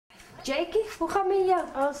Jakey, hoe gaan we met jou?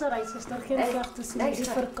 Alles alright, sister. Geen klagtes nie. Die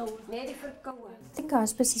verkoue. Nee, die verkoue. I think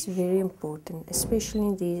hospice is very important, especially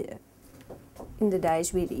in the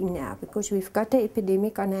days we're in now, because we've got an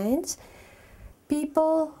epidemic on hands.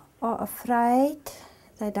 People are afraid,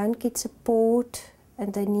 they don't get support,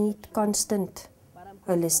 and they need constant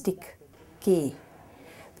holistic care.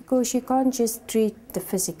 Because you can't just treat the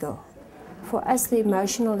physical. For us, the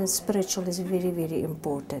emotional and spiritual is very, very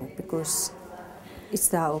important, because it's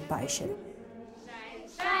the whole patient.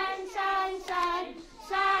 Shine, shine, shine,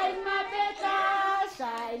 shine, my Pekka,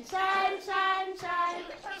 shine, shine, shine, shine,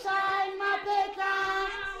 shine, my Pekka.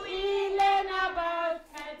 We learn about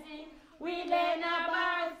healthy, we learn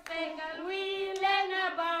about Pekka, we learn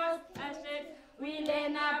about acid, we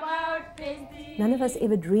learn about pasty. None of us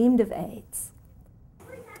ever dreamed of AIDS.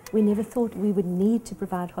 We never thought we would need to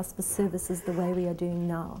provide hospice services the way we are doing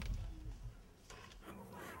now.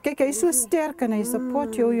 Kyk, hy's so sterk and hy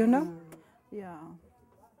support you, you know? Yeah.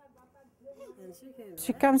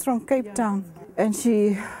 She comes from Cape Town and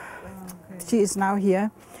she is now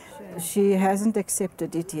here. She hasn't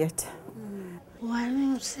accepted it yet.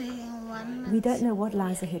 We don't know what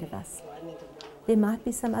lies ahead of us. There might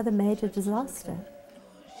be some other major disaster.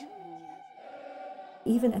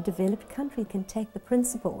 Even a developed country can take the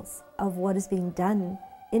principles of what is being done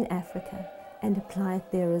in Africa and apply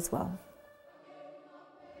it there as well.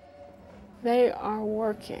 They are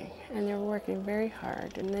working, and they're working very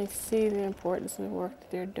hard, and they see the importance of the work that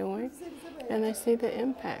they're doing, and they see the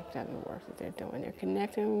impact of the work that they're doing. They're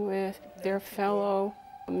connecting with their fellow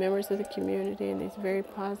members of the community in these very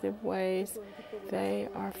positive ways. They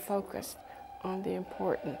are focused on the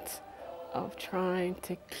importance of trying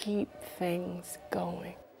to keep things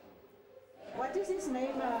going. What is his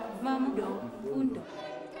name? Undo.